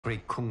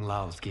Great Kung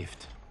Lao's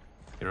gift.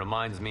 It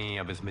reminds me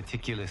of his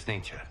meticulous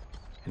nature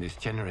and his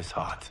generous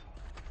heart.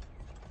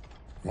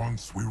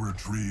 Once we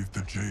retrieve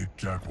the Jade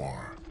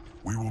Jaguar,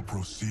 we will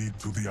proceed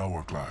to the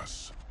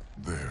Hourglass.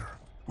 There,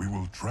 we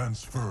will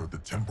transfer the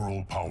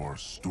temporal power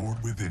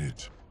stored within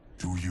it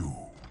to you.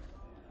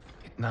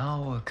 It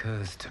now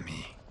occurs to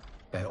me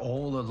that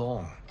all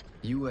along,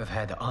 you have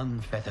had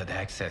unfettered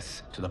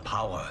access to the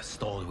power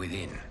stored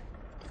within.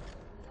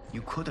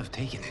 You could have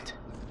taken it,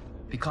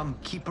 become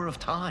Keeper of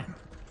Time,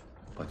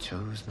 but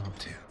chose not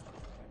to.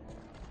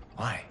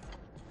 Why?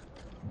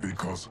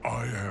 Because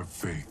I have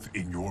faith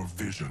in your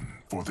vision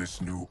for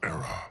this new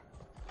era.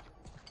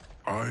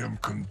 I am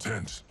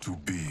content to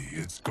be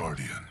its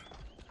guardian.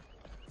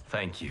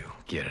 Thank you,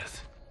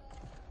 Gareth.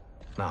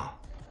 Now,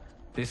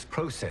 this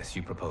process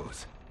you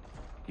propose,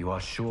 you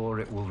are sure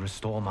it will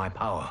restore my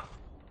power?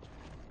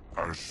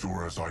 As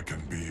sure as I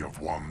can be of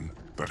one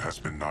that has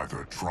been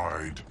neither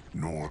tried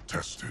nor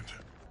tested.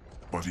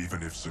 But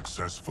even if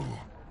successful,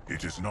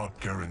 it is not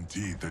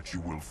guaranteed that you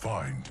will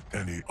find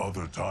any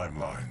other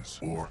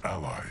timelines or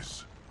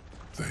allies.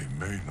 They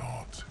may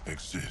not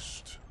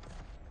exist.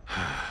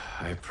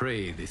 I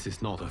pray this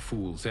is not a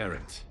fool's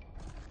errand.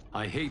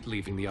 I hate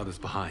leaving the others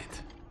behind.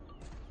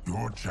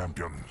 Your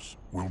champions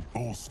will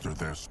bolster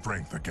their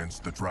strength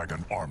against the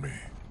Dragon Army.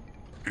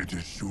 It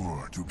is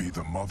sure to be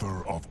the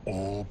mother of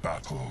all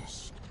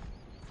battles.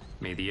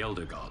 May the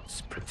Elder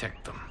Gods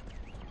protect them.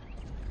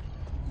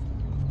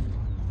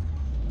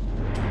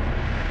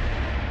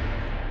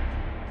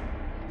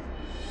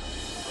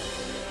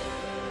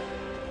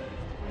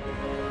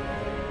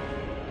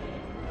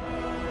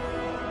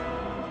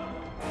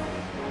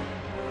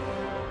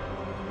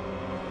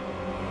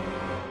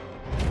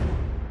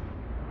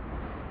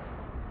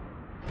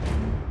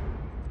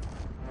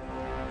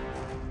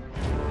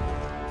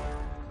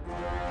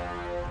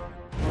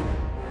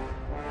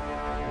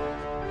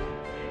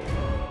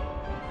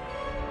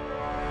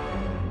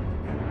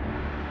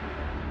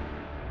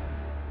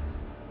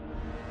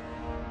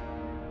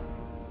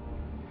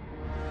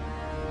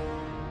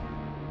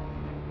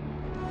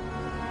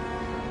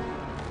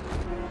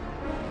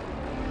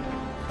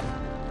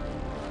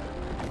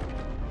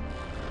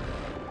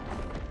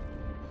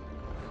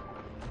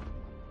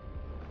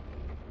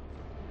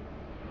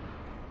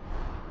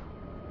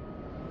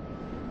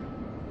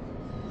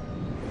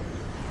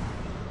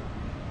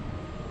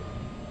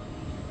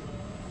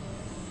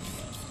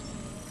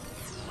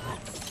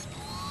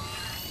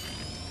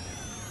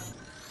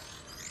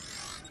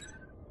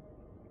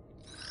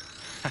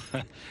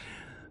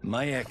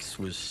 My ex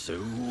was so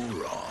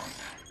wrong.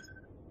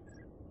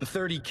 The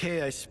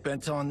 30K I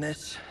spent on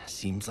this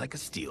seems like a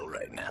steal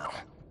right now.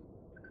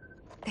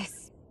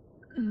 This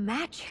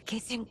magic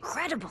is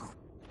incredible.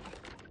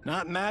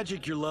 Not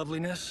magic, your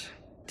loveliness.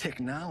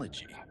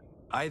 Technology.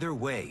 Either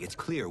way, it's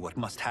clear what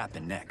must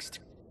happen next.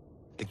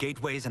 The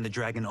gateways and the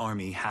Dragon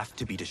Army have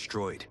to be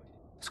destroyed.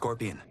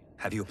 Scorpion,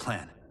 have you a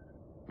plan?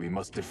 We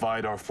must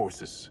divide our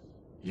forces.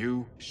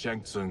 You,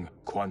 Shang, Tsung,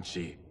 Quan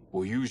Chi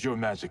will use your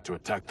magic to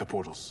attack the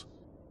portals.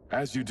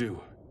 As you do,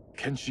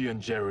 Kenshi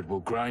and Jared will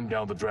grind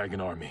down the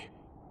Dragon Army.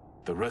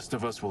 The rest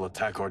of us will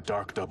attack our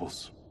Dark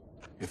Doubles.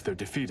 If they're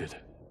defeated,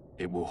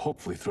 it will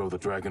hopefully throw the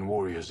Dragon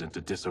Warriors into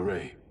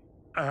disarray.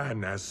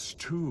 An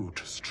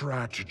astute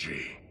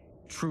strategy.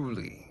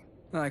 Truly,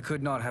 I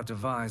could not have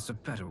devised a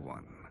better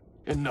one.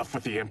 Enough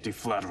with the empty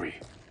flattery.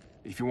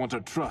 If you want our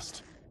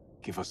trust,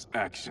 give us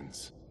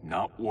actions,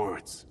 not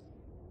words.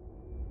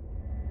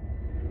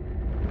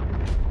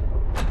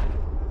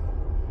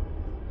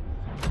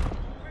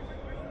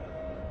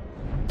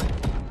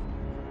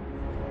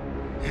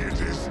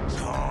 It is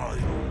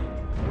time.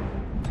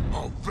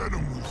 Our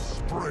venom will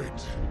spread.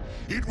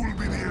 It will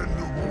be the end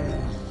of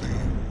all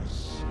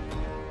things.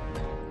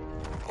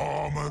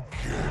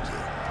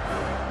 Armageddon.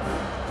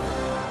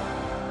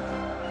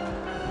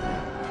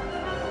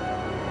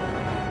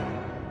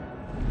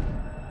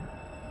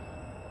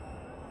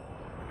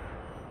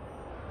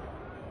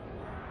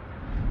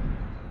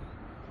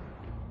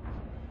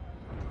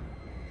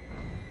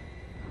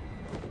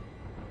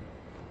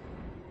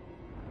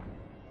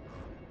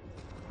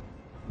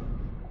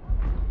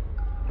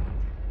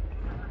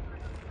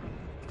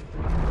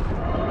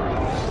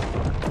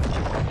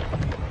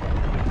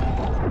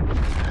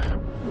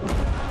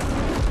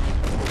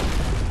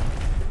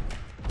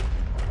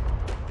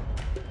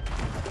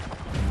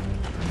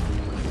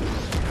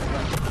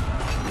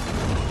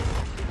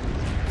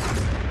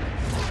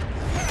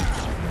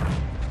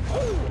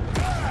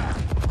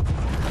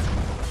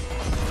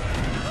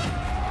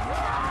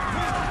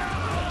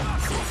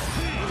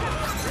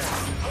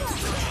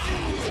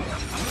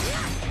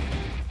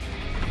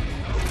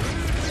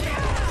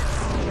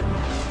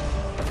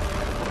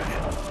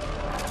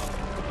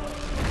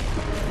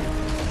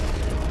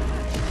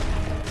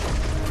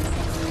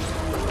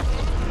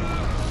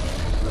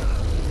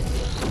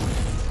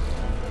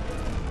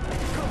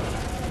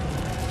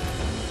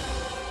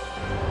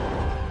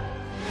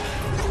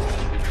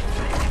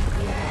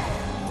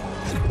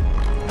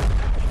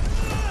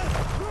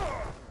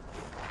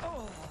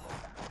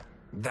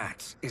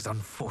 is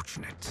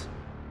unfortunate.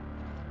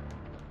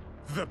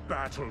 The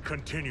battle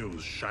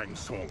continues, Shang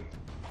Tsung.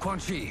 Quan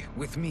Chi,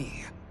 with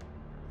me.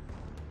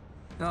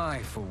 I,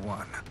 for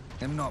one,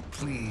 am not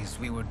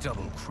pleased we were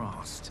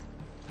double-crossed.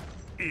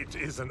 It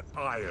is an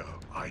ire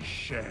I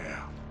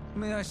share.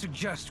 May I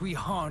suggest we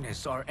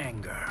harness our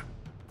anger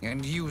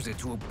and use it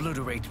to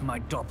obliterate my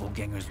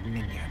doppelganger's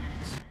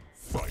minions?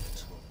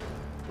 Fight.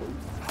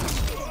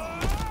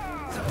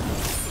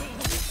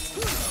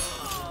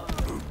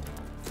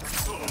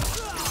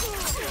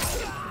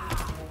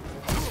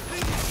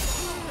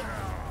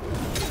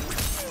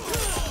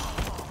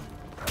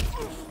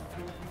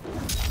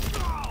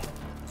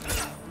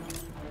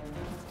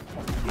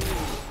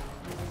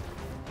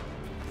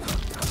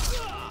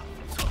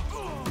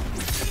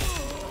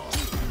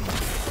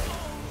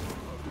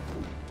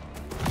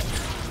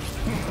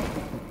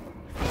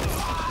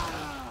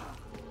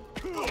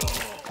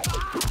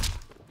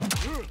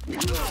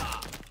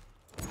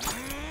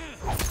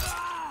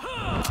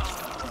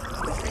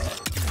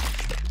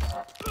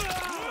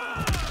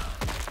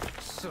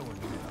 So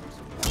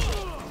amusing.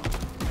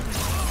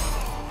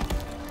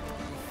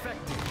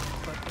 Effective,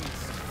 but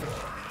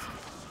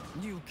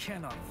insufficient. You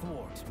cannot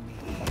thwart me.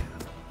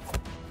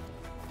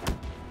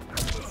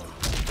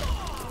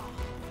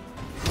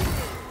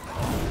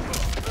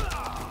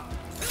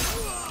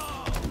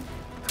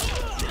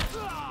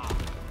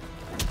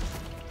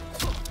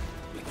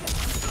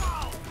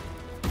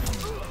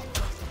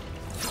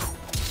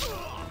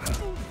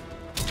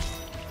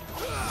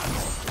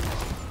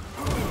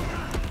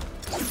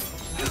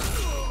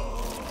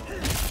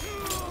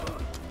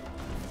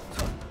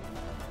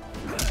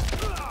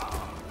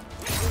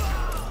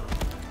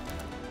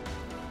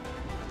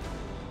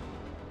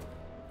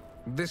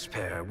 This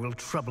pair will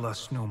trouble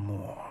us no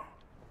more.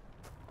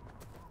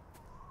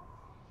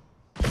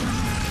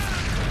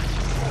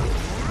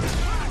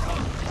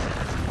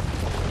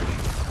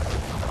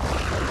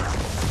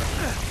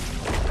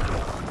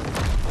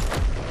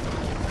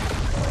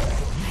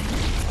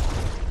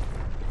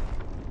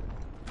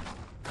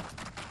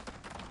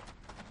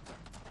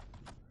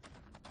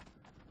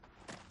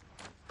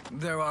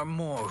 There are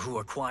more who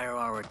acquire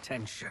our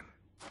attention.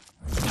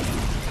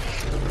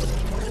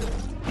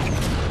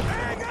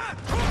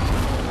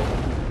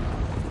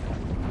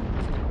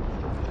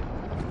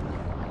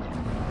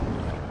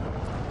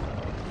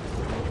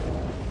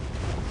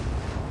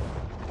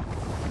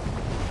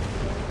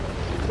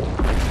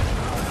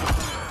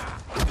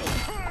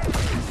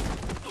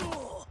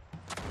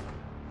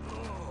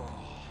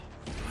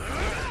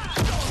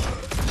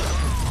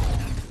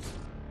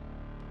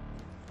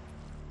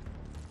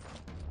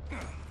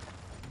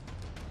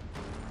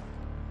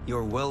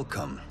 You're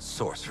welcome,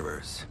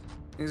 sorcerers.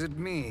 Is it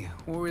me,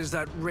 or is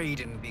that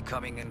Raiden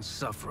becoming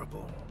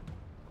insufferable?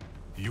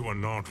 You are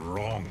not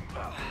wrong,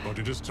 but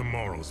it is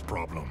tomorrow's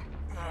problem.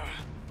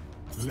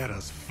 Let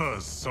us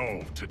first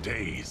solve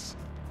today's.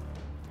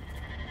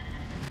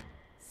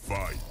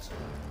 Fight.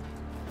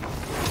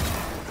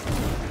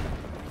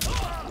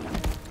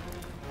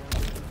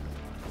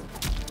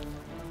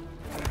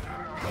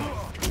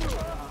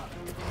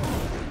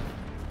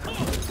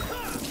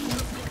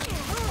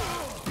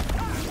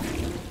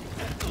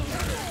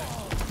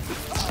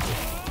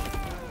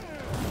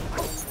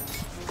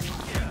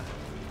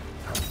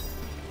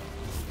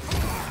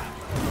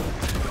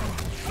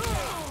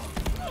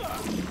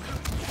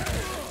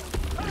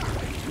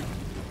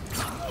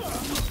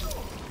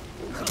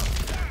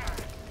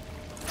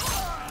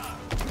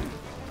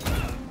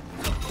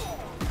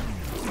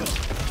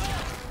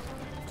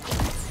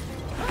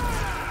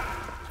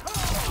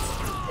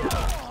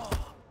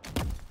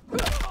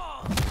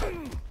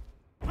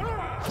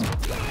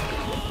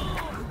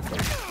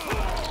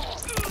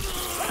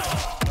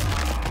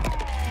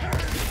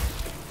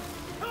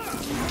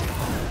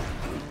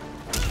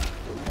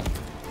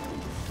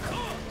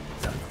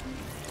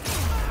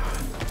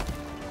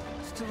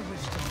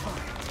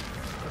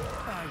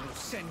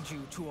 Send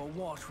you to a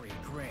watery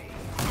grave.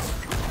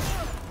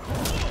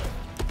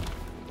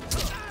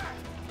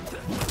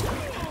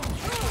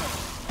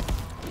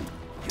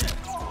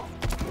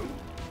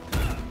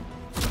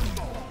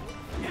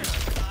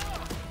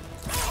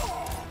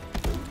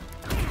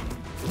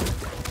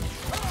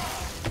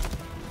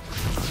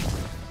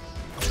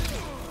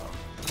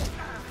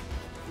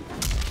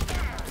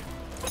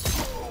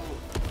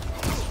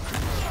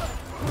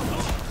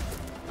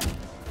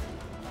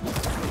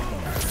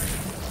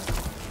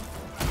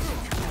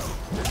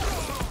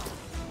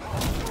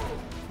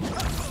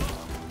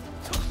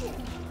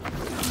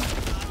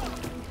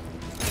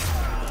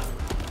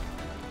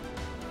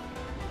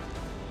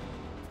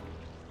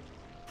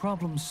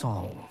 Problem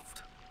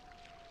solved.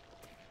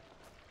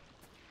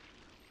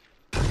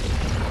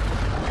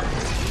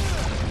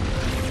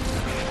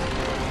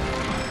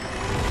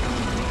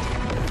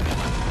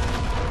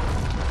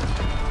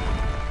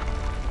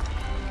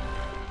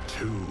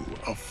 Two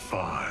of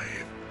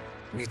 5.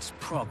 It's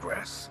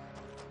progress.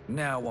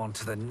 Now on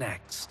to the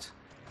next.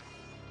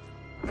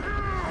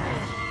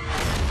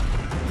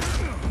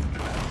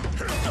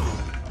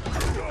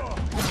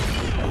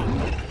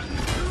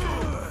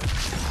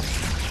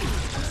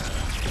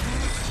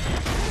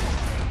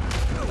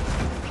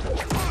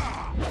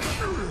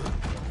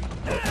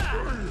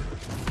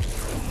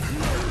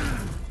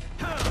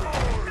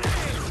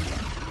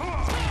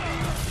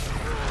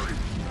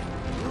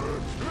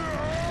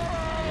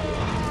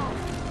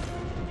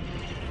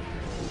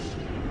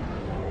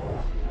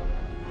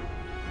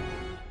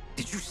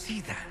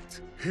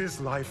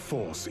 His life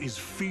force is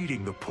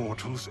feeding the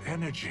portal's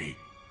energy.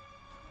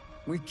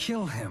 We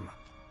kill him.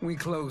 We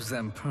close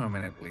them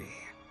permanently.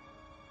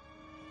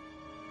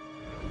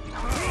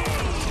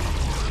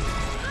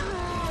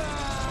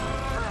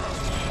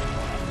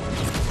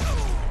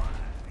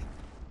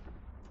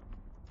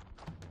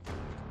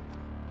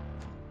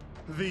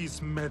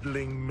 These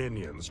meddling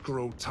minions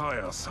grow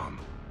tiresome.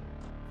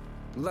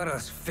 Let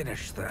us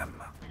finish them.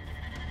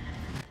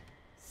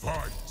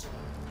 Fight!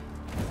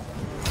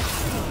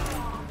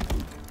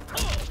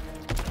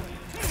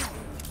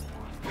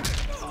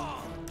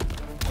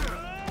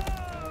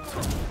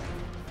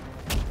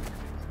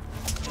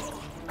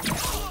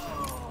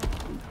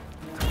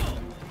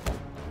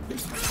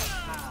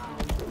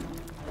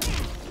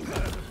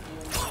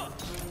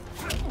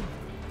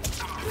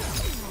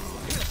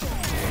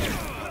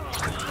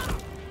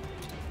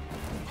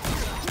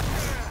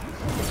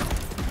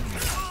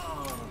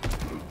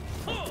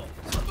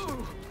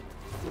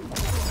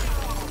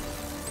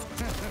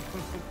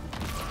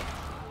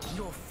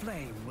 Your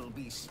flame will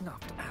be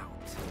snuffed out.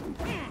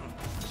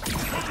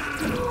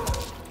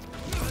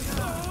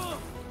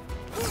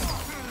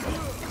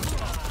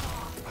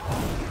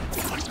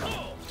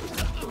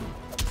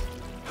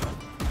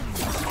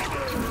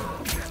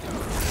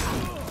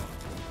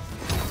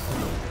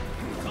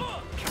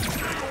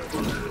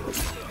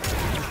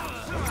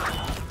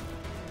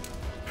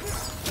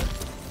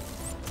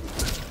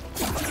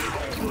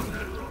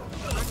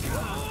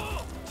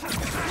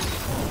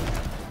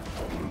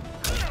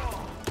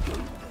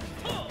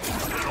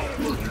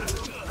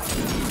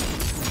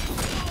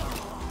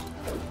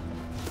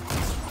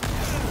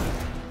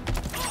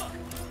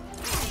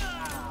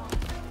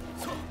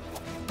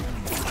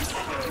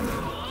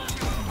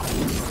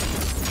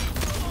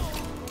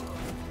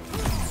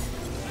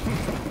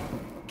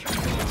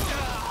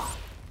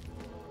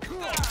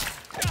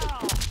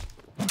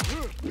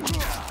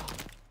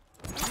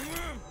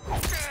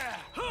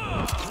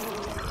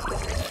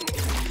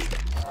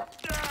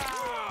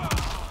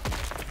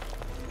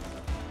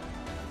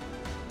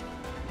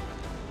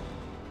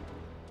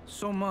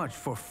 So much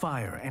for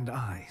fire and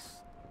ice.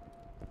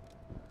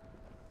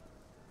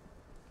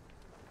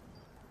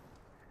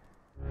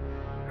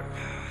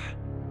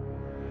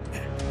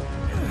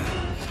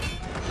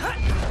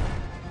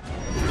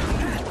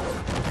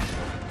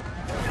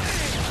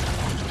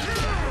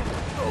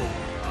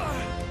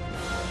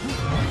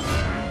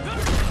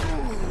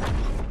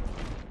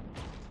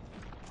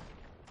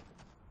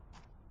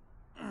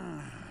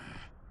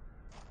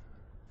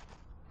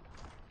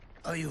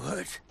 Are you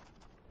hurt?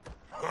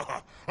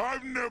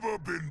 I've never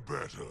been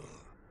better.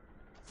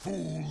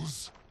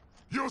 Fools!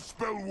 Your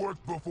spell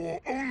worked before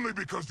only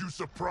because you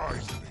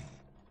surprised me.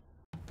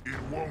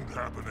 It won't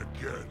happen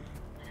again.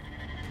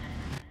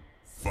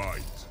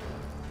 Fight!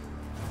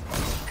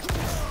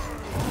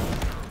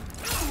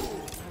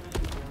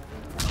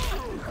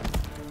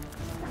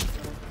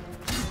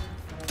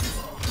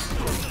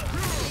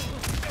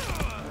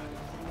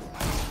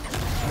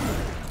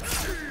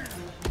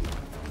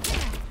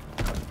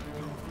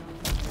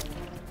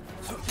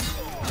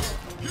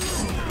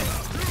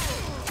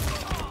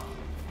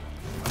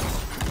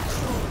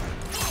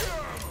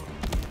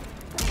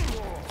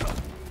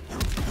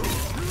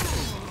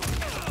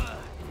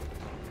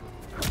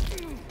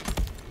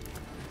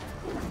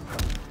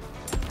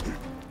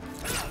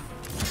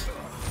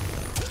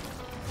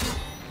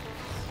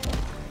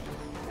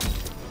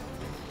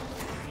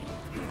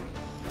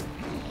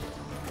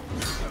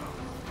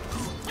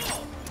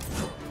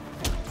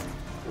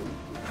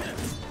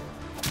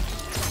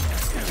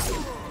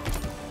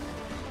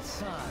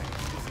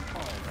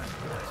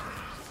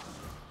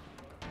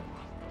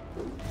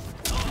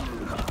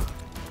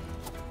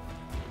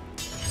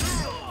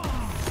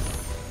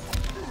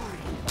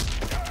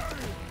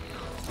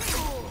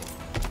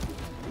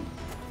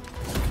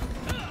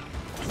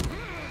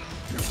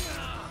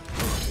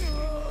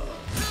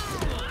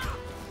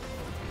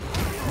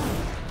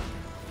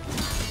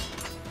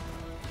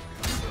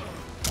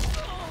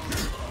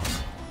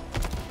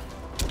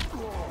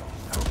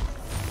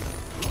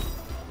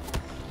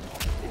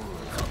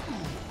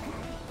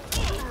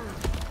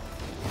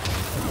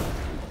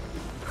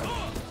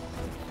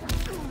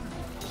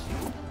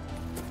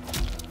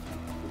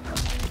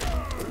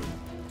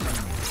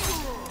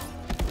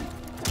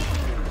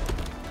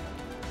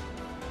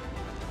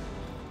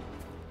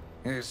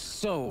 His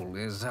soul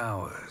is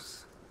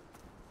ours.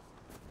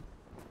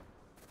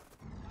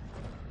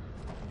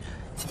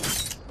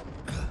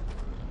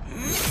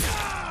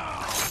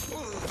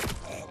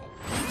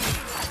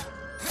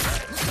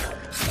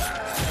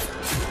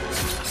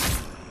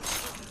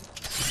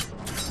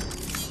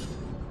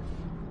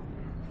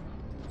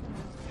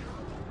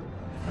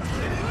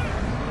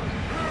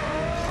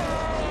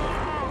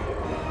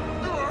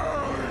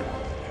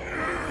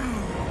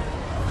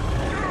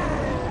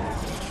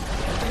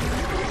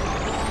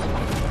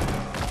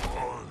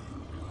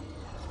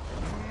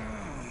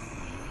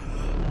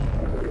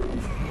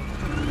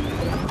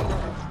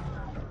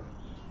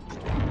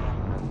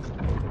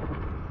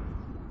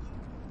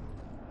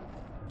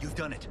 You've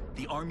done it.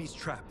 The army's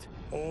trapped.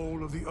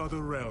 all of the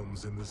other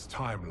realms in this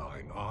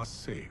timeline are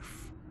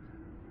safe.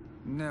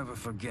 Never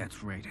forget,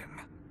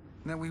 Raiden,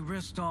 that we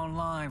risked our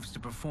lives to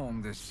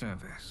perform this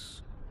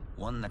service.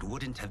 One that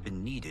wouldn't have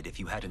been needed if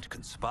you hadn't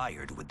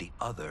conspired with the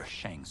other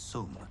Shang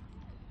Tsung.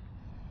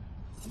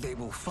 They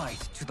will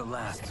fight to the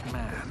last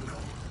man.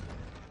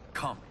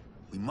 Come,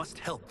 we must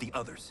help the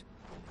others.